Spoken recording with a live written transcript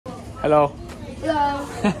Hello. Hello.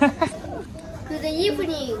 Good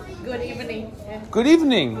evening. Good evening. Good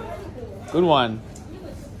evening. Good one.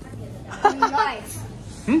 Good night.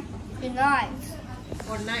 Hmm? Good night.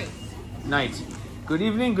 Or night. Night. Good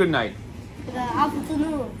evening, good night. Good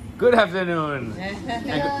afternoon. Good afternoon.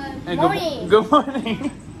 Good morning. Good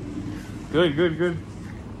morning. Good.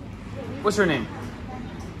 What's your name?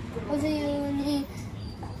 我是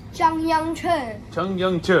张央琛。张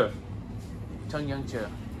央彻。张央彻。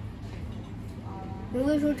你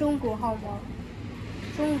会说中国话吗？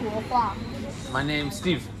中国话。My name's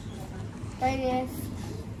Steve. My name is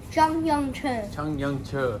张央琛。张央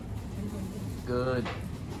彻. Good.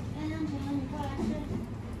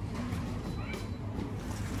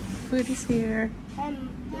 Food is here.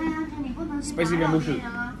 Spicy bamboo shoot.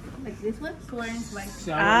 Like this one? Sour and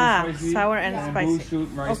spicy. Sour and bamboo spicy. shoot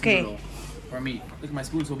rice Okay. noodle. For me. Look at my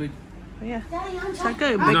spoon so big. Oh, yeah. It's like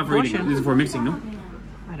a It's big not for eating. portion. This is for mixing, no?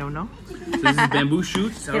 I don't know. So this is bamboo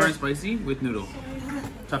shoot, sour Here. and spicy with noodle.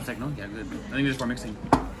 Chopstick, no? Yeah, good. I think this is for mixing.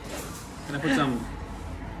 Can I put some?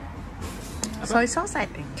 Soy sauce, I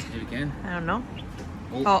think. Maybe can. I don't know.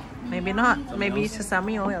 Oh, maybe not. Something Maybe else?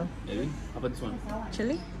 sesame oil. Maybe. How about this one?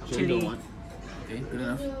 Chili? Don't want. Okay, good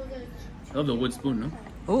enough. I love the wood spoon, no?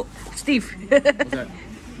 Oh, Steve. What's that?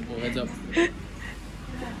 Oh, heads up.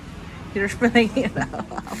 You're spilling it out.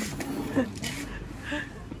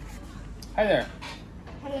 Hi there.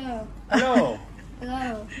 Hello. Hello.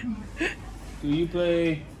 Hello. Do you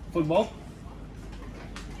play football?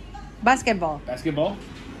 Basketball. Basketball?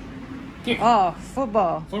 Kick. Oh,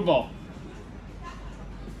 football. Football.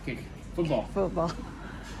 Kick. Football. Football.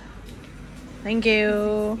 Thank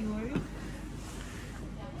you.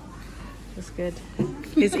 That's good.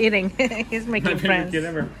 He's eating. He's My making favorite friends. kid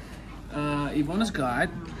ever. Ivana's got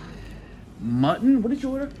mutton. What did you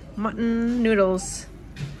order? Mutton noodles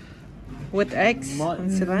with eggs Mutton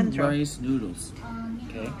and cilantro. rice noodles.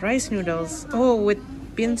 Okay. Rice noodles. Oh, with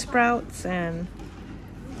bean sprouts and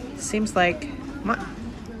seems like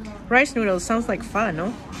rice noodles sounds like fun,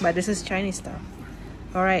 no? But this is Chinese stuff.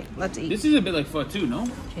 All right, let's eat. This is a bit like pho too, no?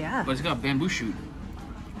 Yeah, But it's got bamboo shoot.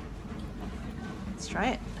 let's try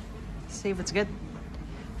it. See if it's good.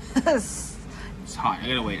 It's hot. I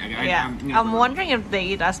gotta wait. Yeah, I'm wondering if they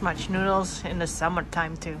eat as much noodles in the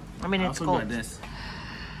summertime too. I mean, I it's also cold. got this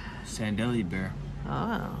Sandeli bear.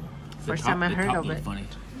 Oh, The first top- time I the heard top of looked it. Funny.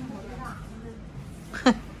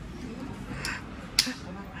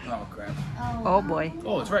 Oh crap! Oh boy.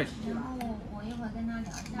 Oh, it's right.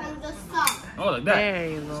 And the sun. Oh, like that. There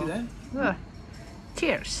you go. See that? Ugh.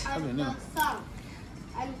 Cheers. Okay, And no. the sun.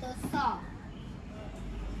 And the sun.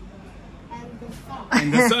 And the sun.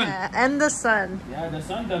 And the sun. And the sun. Yeah, the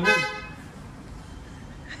sun, the moon,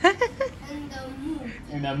 And the moon.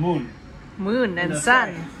 and the moon. Moon and the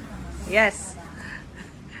sun. sky. Yes.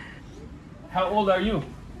 How old are you?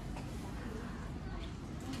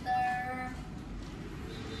 The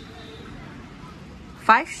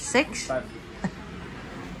 5, 6, Five.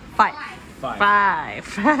 5. Five.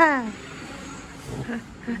 5.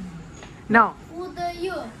 No. old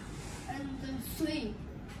you. And the 3.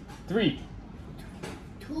 3.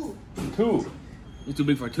 2. 2. It's too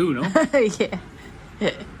big for 2, no? Yeah.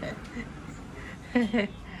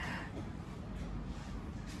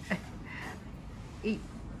 Eat.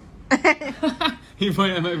 You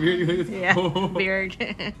point at my beard. Yeah, beard.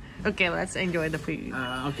 Okay, let's enjoy the food.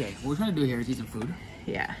 Okay, what we're trying to do here is eat some food.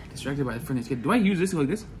 Yeah. Distracted by the friendliest kid. Do I use this like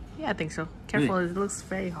this? Yeah, I think so. Careful, it looks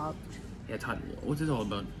very hot. Yeah, it's hot. What's this all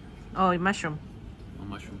about? Oh, mushroom. Oh,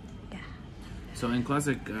 mushroom. Yeah. So in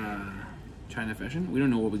classic China fashion, we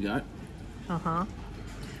don't know what we got. Uh-huh.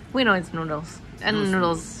 We know it's noodles. And Noodles.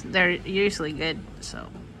 noodles, they're usually good, so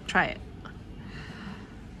try it.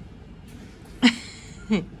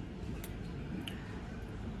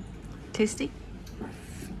 Tasty?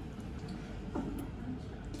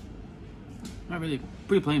 Not really.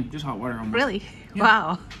 Pretty plain. Just hot water almost. Really? Yeah.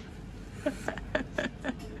 Wow.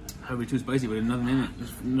 That would be too spicy, but there's nothing in it.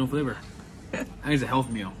 There's no flavor. I think it's a health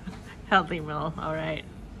meal. Healthy meal, alright.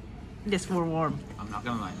 Just for warm. I'm not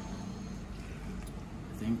gonna lie.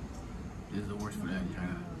 I think this is the worst food I had in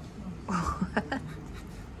China.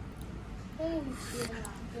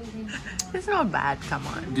 It's not bad, come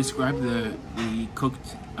on. Describe the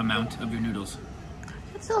cooked amount of your noodles.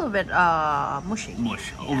 It's a little bit mushy.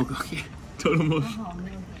 Mush. Overcooked. Yeah. Total mush.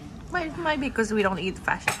 But it might be because we don't eat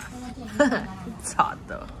fashion. It's hot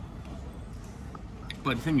though.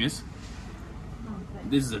 But the thing is,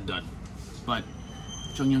 this is a dud. But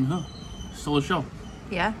Zhongyang stole the show.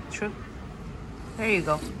 Yeah, true. There you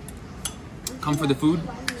go. Come for the food,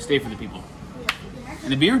 stay for the people.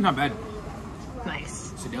 And the beer, not bad.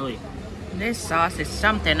 Nice. Sandeli. This sauce is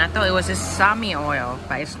something. I thought it was sesame oil,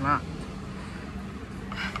 but it's not.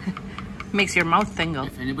 Makes your mouth tingle.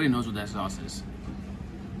 If anybody knows what that sauce is,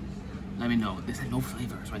 let me know. This had no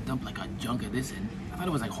flavor, so I dumped like a junk of this in. I thought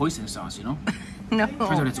it was like hoisin sauce, you know? No.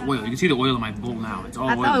 Turns out it's oil. You can see the oil in my bowl now. It's all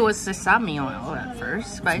I oil. thought it was sesame oil at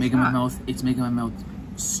first, but It's making my mouth. It's making my mouth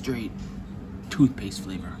straight toothpaste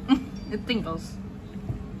flavor, It tingles.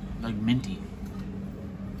 like minty.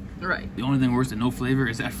 Right. The only thing worse than no flavor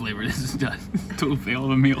is that flavor. This is done. Total fail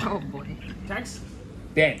of a meal. Oh boy. Tax.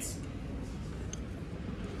 Dance.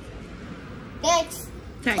 Next.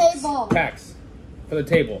 Thanks. Table. Tax. For the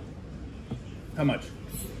table. How much?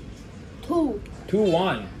 2. 2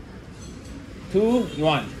 yuan. 2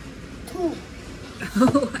 yuan. 2.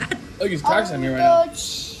 Look, he's taxing me right now. The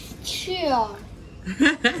chair.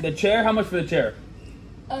 The chair. How much for the chair?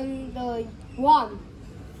 And the 1.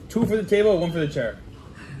 2 for the table, 1 for the chair.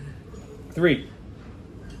 3.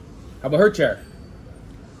 How about her chair?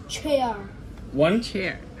 Chair. 1.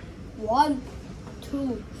 Chair. 1,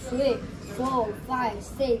 2, 3, 4, 5,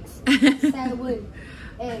 6, 7,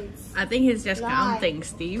 8. I think he's just Nine. counting,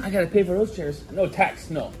 Steve. I gotta pay for those chairs. No tax.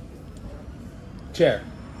 No. Chair.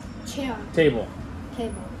 Chair. Table.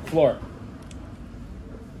 Table. Floor.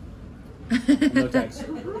 No tax.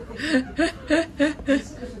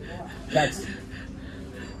 Tax.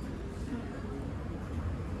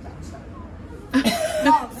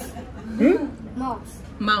 Mouse. Hmm? Mouse.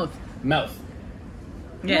 Mouth. Mouth.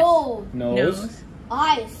 Yes. Nose. Nose.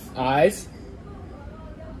 Eyes. Eyes.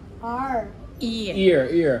 R. Ear. Ear.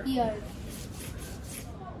 Ear. Ear.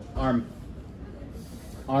 Arm.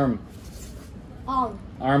 Arm. Arm.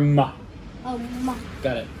 Arm.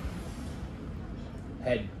 Got it.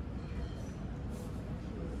 Head.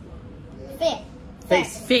 Face.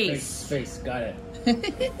 Face. Face. Face. Got it.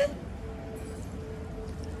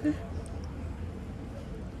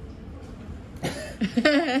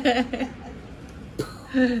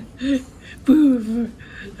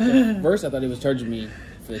 First, I thought he was charging me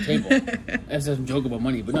for the table. That's some joke about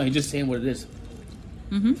money, but no, he's just saying what it is.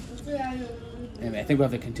 Mm-hmm. Anyway, I think we'll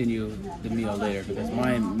have to continue the meal later because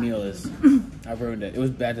my meal is... I ruined it. It was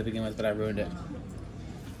bad to begin with, but I ruined it.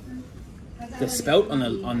 The spout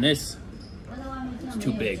on this is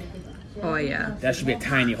too big. Oh yeah. That should be a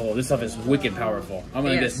tiny hole. This stuff is wicked powerful. I'm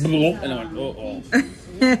gonna Yes. just... And I went, oh.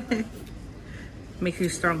 Makes you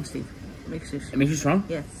strong, Steve. Makes you It strong. makes you strong?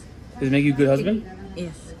 Yes. Does it make you a good husband?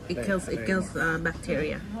 Yes. It kills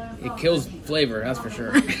bacteria. It kills flavor, that's for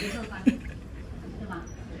sure.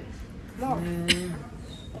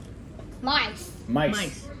 Mice.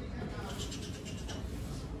 Mice.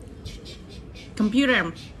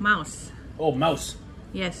 Computer mouse. Oh, mouse.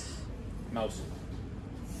 Yes. Mouse.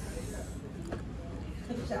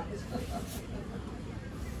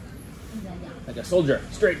 Like a soldier.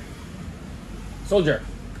 Straight. Soldier.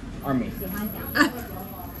 Army.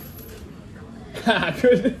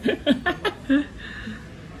 Good.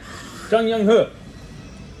 Zhang Young-he.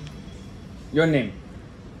 Your name.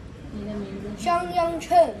 Zhang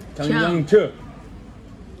Yang-chen. Zhang Young-che.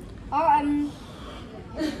 I'm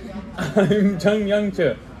I'm Zhang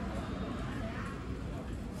Young-che.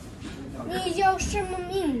 你叫什么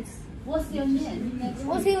名字 What's your name?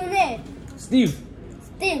 What's your name? Steve.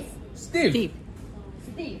 Steve. Steve. Steve.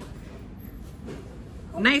 Steve.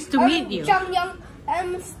 Nice to meet you. Zhang Yang.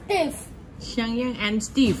 I'm Steve. Shangyang and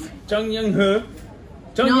Steve. Zhang Young-he.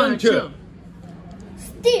 Zhang No, Young-che. Chu.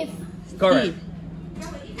 Steve. Correct. Steve.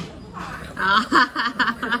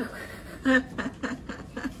 Ah.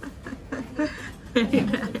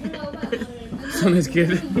 So nice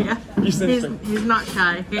kid. Yeah. You said He's not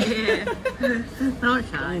shy. Not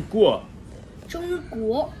shy. 过中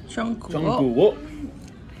国。中国。中国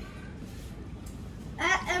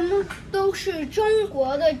IM 都是中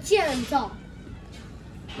国的建造。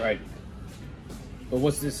 Right. But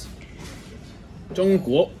what's this? 中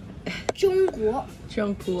国中国。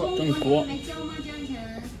中国。中国没教吗？教成英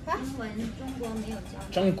文，中国没有教。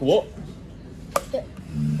中国对。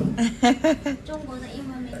中国的英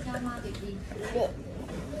文没教吗，baby？对。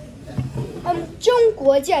中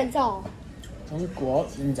国建造。中国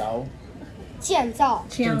建造建造。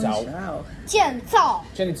建造建造。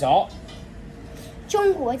建造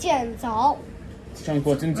中国建造。中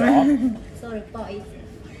国建造 Sorry，不好意思。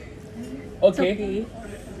 Okay.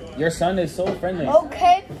 Your son is so friendly.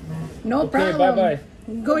 OK。 No Okay, problem. bye bye.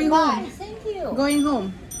 Going home. Thank you. Going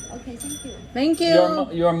home. Okay, thank you. Thank you.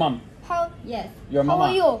 Your mom. How Yes. Your How are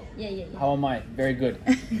mama. you? Yeah, yeah, yeah. How am I? Very good.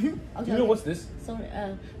 Okay. You know what's this? Sorry，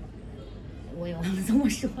我也忘了怎么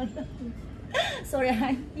说了。Sorry,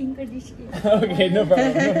 I'm English. Okay, no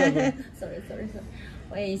problem. No problem. Sorry.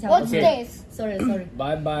 喂一下。 What's Okay. this? Sorry, sorry.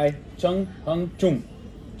 Bye bye. Chung Hung Chung.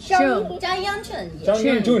 Shang 张央春。 Chung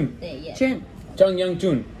Yang Chun. 对 yes. Chin. Chung Yang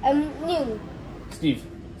Chun. New. Steve.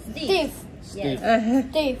 Steve. Steve. Yes.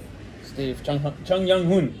 Steve. Steve. Chung Yang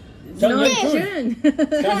Hun. Chung No, Yang Chun. Chin.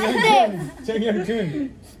 Chung Yang Chun. Chung Yang Chun.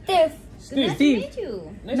 Steve. Steve. Nice to meet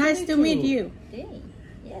you. Nice to meet you. 对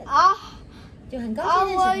yes. 啊，就很高 How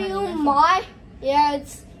兴 are 认识 you, 他。 my? Yeah,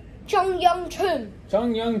 it's Zhang Yangchun.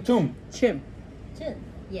 Chung Yang Chun. Chim. 郑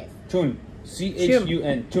yes. Chun.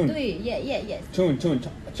 CHUN. Chun. 对 yeah yes. Chun. Chun.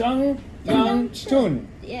 Chung Yang Chun.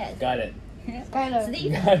 Yes. Got it. Kind of.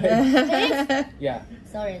 Steve. Got it. Yeah.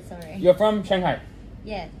 Sorry. You're from Shanghai.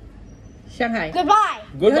 Yes. Shanghai. Goodbye.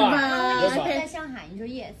 Goodbye. Goodbye. 你 Goodbye. 在上海，你说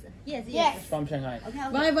yes yes Yes. From Shanghai. OK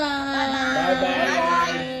OK. Bye bye. Bye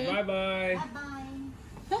bye. Bye bye.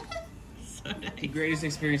 Bye. The greatest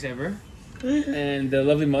experience ever. And the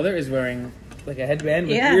lovely mother is wearing like a headband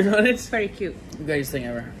with Yeah. ears on It's it. very cute. The greatest thing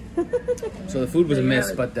ever. So the food was a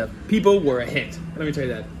miss, but the people were a hit. Let me tell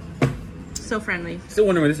you that. So friendly. Still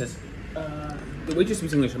wondering where this is. The waitress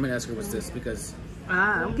speaks English. I might ask her what's this because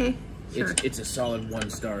Ah, okay. Sure. it's a solid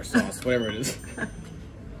 1-star sauce, whatever it is.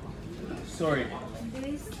 Sorry.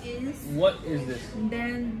 This is What is this?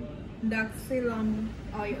 then Daxilum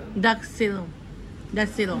oil. Daxilum.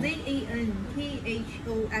 Daxilum.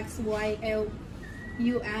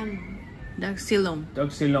 DANTHOXYLUM Daxilum.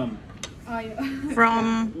 Duxilum. oil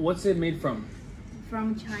From What's it made from?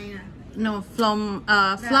 from China. no from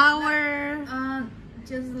flower,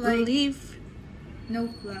 Just like leaf, no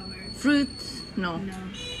flour. fruit. No. No.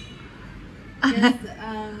 Just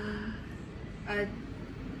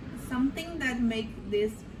something that make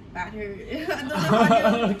this batter. I don't know how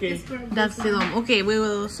to Okay. describe this Daxilum. Okay, we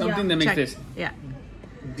will Something that makes check. this. Yeah.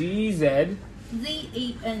 DZEN one.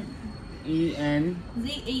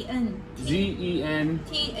 ZEN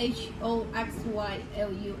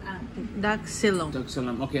THOXYLUM. Daxilum.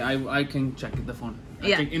 Duxilum. Okay, I can check the phone. I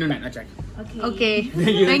Yeah. check internet. I check. Okay. Okay.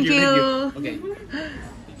 Thank you. you. Okay.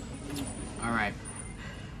 All right.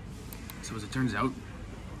 So as it turns out,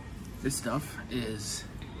 this stuff is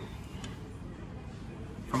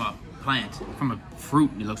from a plant, from a fruit.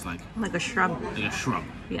 It looks like Like a shrub. a shrub,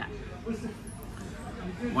 Yeah.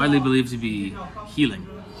 widely believed to be healing.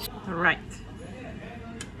 Right.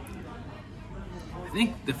 I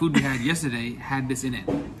think the food we had yesterday had this in it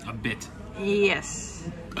a bit. Yes.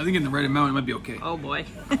 I think in the right amount it might be okay. Oh boy.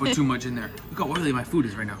 I put too much in there. Look how oily my food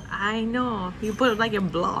is right now. I know. You put it like a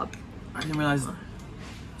blob. I didn't realize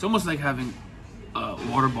it's almost like having a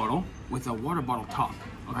water bottle with a water bottle top.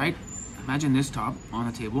 All right, imagine this top on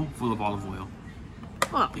the table full of olive oil.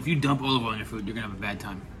 Well, If you dump olive oil in your food, you're gonna have a bad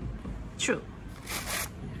time. true.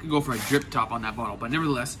 You could go for a drip top on that bottle, but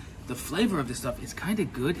nevertheless, the flavor of this stuff is kind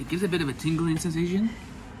of good. It gives a bit of a tingling sensation.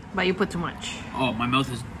 But you put too much. Oh, my mouth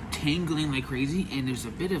is tingling like crazy, and there's a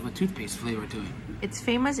bit of a toothpaste flavor to it. It's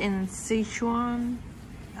famous in Sichuan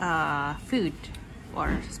food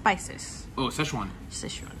or spices. Oh, Szechuan.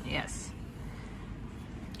 Sichuan, yes.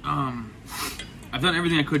 I've done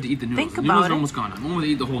everything I could to eat the noodles. Think The noodles about are it. almost gone. I'm almost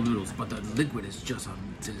gonna eat the whole noodles, but the liquid is just a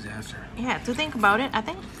disaster. Yeah, to think about it, I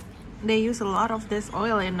think they use a lot of this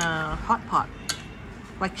oil in a hot pot.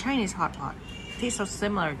 Like Chinese hot pot. Tastes so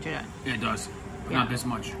similar to that. Yeah, it does. But Yeah. not this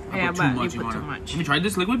much. I Yeah, put but too you much. put Ivana. too much. Have you tried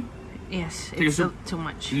this liquid? Yes, Take a it's sip. too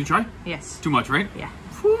much. Did you try? Yes. Too much, right? Yeah.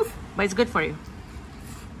 Whew. But it's good for you.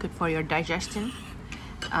 Good for your digestion.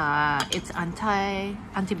 It's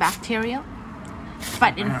antibacterial.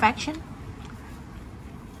 Fight infection.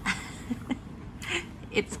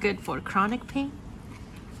 It's good for chronic pain.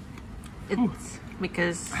 It's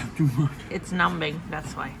because Too much. it's numbing.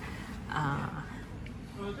 That's why.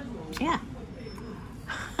 Yeah.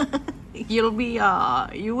 You'll be.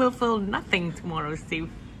 You will feel nothing tomorrow, Steve.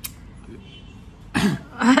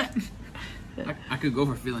 I could go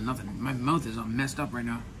for feeling nothing. My mouth is all messed up right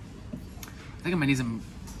now. I think I might need some.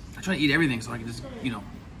 I try to eat everything so I can just,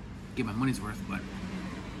 get my money's worth. But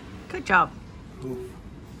Good job.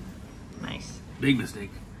 Nice. big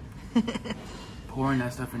mistake. Pouring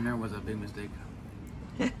that stuff in there was a big mistake.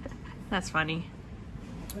 That's funny.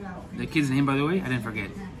 The kid's name, by the way, I didn't forget.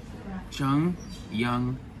 Chung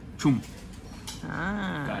Yang Chun. Got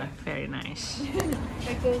Ah, it. very nice.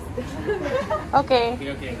 Because Okay.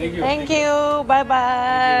 Okay. Thank you. Thank you. Bye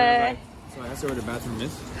bye. So I asked her where the bathroom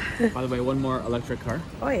is. By the way, one more electric car.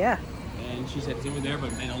 Oh yeah. And she said it's over there,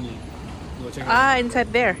 but men only. Go check it out. Ah,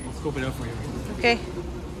 inside there. I'll scope it out for you. Okay.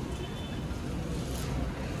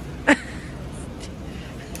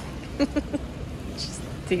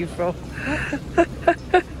 Steve, bro.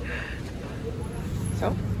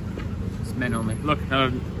 So? It's men only. Look,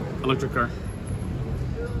 electric car.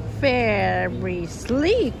 Very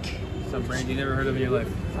sleek. Some brand you never heard of in your life.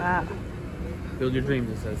 Wow. Build your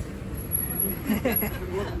dreams, it says.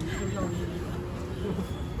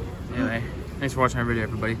 Anyway, thanks for watching our video,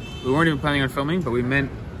 everybody. We weren't even planning on filming, but we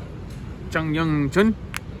meant Chung Young Chun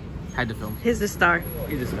had to film. He's the star.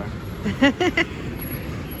 He's a star.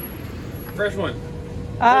 Fresh one.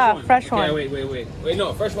 Fresh one. Yeah, wait.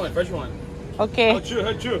 No, fresh one. Okay.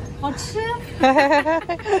 Hachu.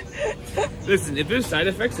 Listen, if there's side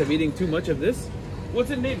effects of eating too much of this, what's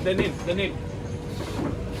the name? The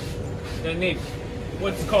name.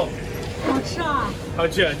 What's it called?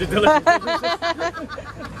 Hachu. Just delicious.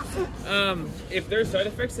 If there's side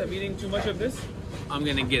effects of eating too much of this, I'm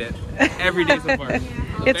gonna get it every day so far.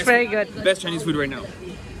 It's very good. Best Chinese food right now.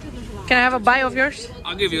 Can I have a bite of yours?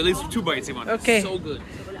 I'll give you at least 2 bites, Ivan. Okay. So good.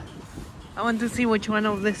 I want to see which one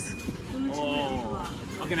of this. Oh.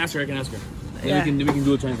 I can ask her. Then Yeah. we can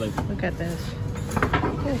do a translate. Look at this.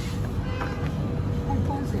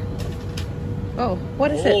 Oh,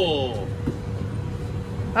 what is it? Oh.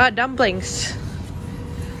 Dumplings.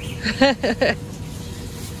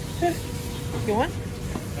 You want?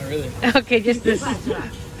 Not really. Okay, just this.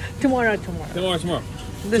 Tomorrow. Tomorrow.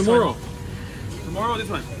 This Tomorrow. one. Tomorrow, this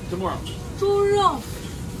one. Tomorrow. 猪肉。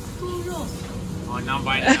 Oh, now I'm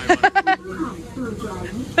buying it.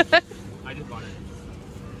 I just bought it.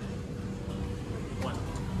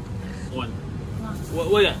 One.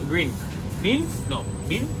 What is that? Green. Bean? No.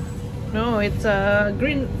 Bean? No, it's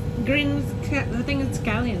green. I think it's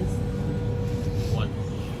scallions. One.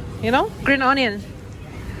 You know, green onion.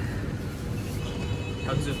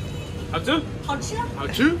 Hachu. 好吃。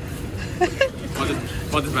 Hachu?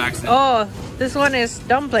 Bought this by accident. Oh, this one is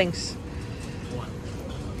dumplings. One.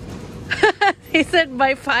 He said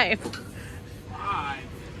by 5. 5.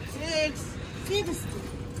 6。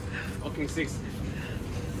 Okay, 6.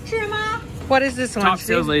 是吗？ What is this one? Top Steve?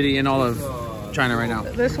 sales lady in all of China right now.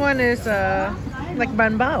 This one is like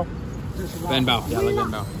ban bao. Ben Bao. Yeah, I like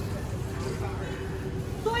Ben Bao.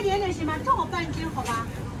 多一点点行吗？正好半斤，好吧？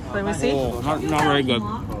 Let me see. Oh, not very good.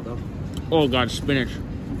 Oh god, spinach.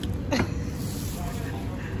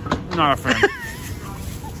 Not a fan.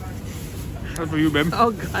 That's for you, babe.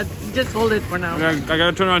 Oh god, just hold it for now. I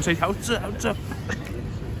gotta turn around and say, how's it?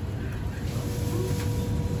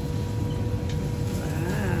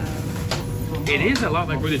 It is a lot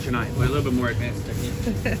like Roti Canai, but a little bit more advanced technique.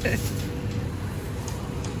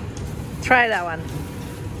 Try that one.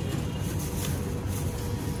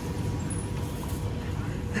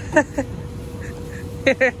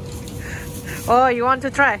 Oh, you want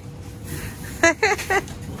to try?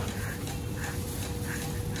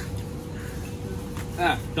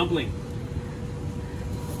 Dumpling.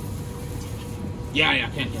 Yeah,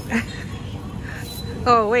 can.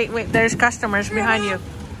 Oh, wait, there's customers behind you.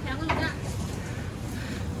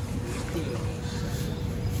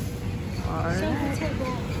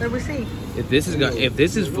 Let me see. If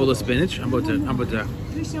this is full of spinach, I'm about to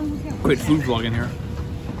quit food vlogging here.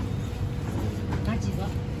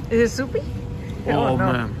 Is it soupy? Oh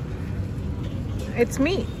no. man, It's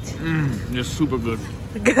meat. it's super good.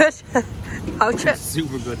 Good. Ouch.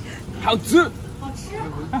 Super good. How's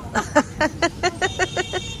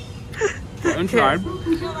Inside,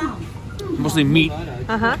 mostly meat.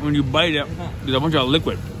 When you bite it, there's a bunch of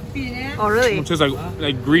liquid. Oh, really? It tastes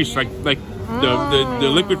like grease, like the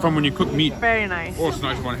liquid from when you cook meat. Very nice. Oh, it's a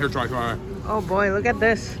nice one. Here, try. Oh boy, look at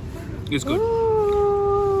this. It's good.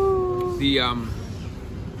 Ooh.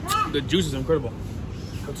 The juice is incredible.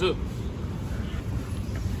 What's up?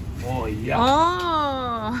 Oh yeah.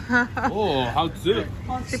 Oh. Oh, how's it?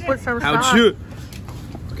 She put some How's sauce. it?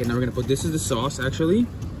 Okay, now we're gonna put this is the sauce actually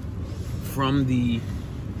from the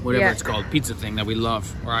whatever it's called pizza thing that we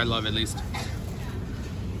love, or I love at least.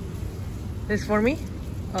 This for me?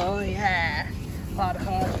 Oh yeah. Hot.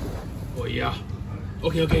 Oh yeah.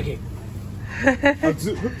 Okay. How's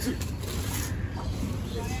it?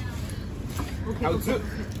 How's it?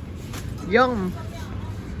 Yum.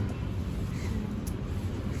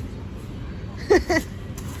 We're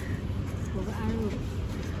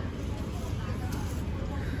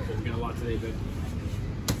getting a lot today, babe.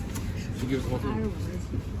 She gives us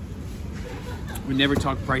we never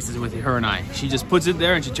talk prices with her and I. She just puts it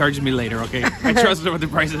there and she charges me later, okay? I trust her with the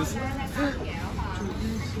prices.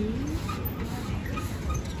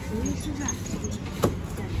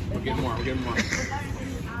 We're getting more.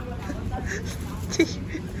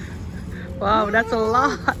 Wow, that's a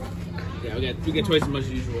lot. Yeah, we get twice as much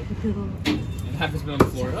as usual. And half has been on the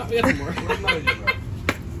floor. Oh, we got some more.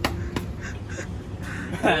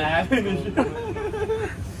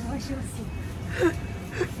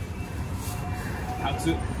 How's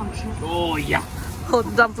it? Oh yeah. Oh,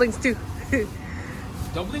 dumplings too.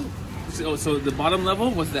 Dumpling. So the bottom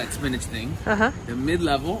level was that spinach thing. Uh-huh. The mid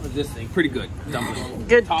level is this thing. Pretty good. Dumpling.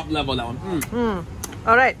 Good. Top level, that one.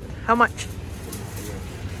 All right. How much?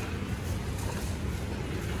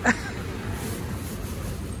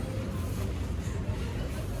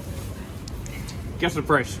 Guess the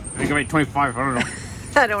price. I think I made 25. I don't know.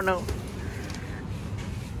 I don't know.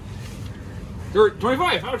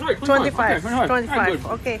 25. I was right. 25. Okay, 25.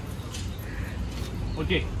 Okay.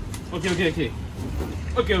 Okay.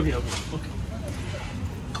 Okay.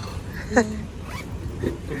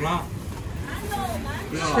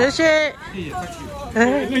谢谢。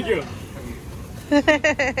 Thank you.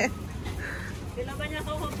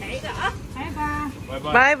 Bye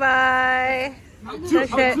bye. Bye bye. 谢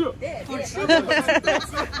谢。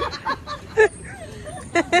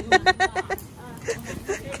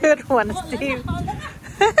Good one, Steve.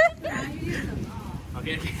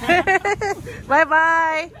 Okay. Bye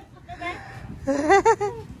bye.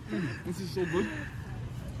 This is so good.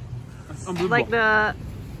 That's unbelievable. Like the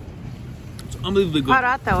It's unbelievably good.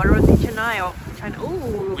 paratha or roti canai.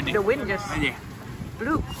 Ooh, Windy. the wind just Yeah.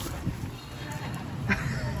 blew.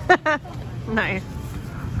 Nice.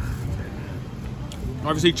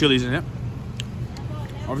 Obviously chilies in it.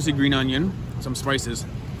 Obviously green onion, some spices.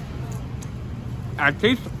 I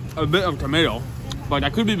taste a bit of tomato, but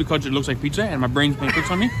that could be because it looks like pizza and my brain's playing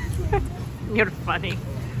tricks on me. You're funny.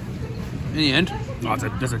 In the end, oh,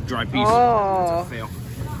 that's a dry piece. Oh. That's a fail.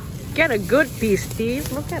 Get a good piece,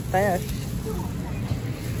 Steve. Look at this.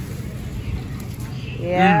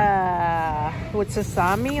 Yeah. With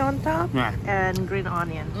sesame on top Yeah. and green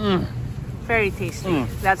onion. Very tasty. Mm.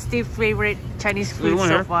 That's Steve's favorite Chinese There's food one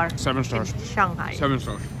so here. far. 7 stars. In Shanghai. 7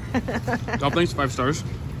 stars. Dumplings, 5 stars.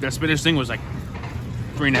 That spinach thing was like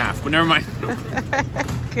 3.5, but never mind.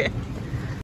 Okay.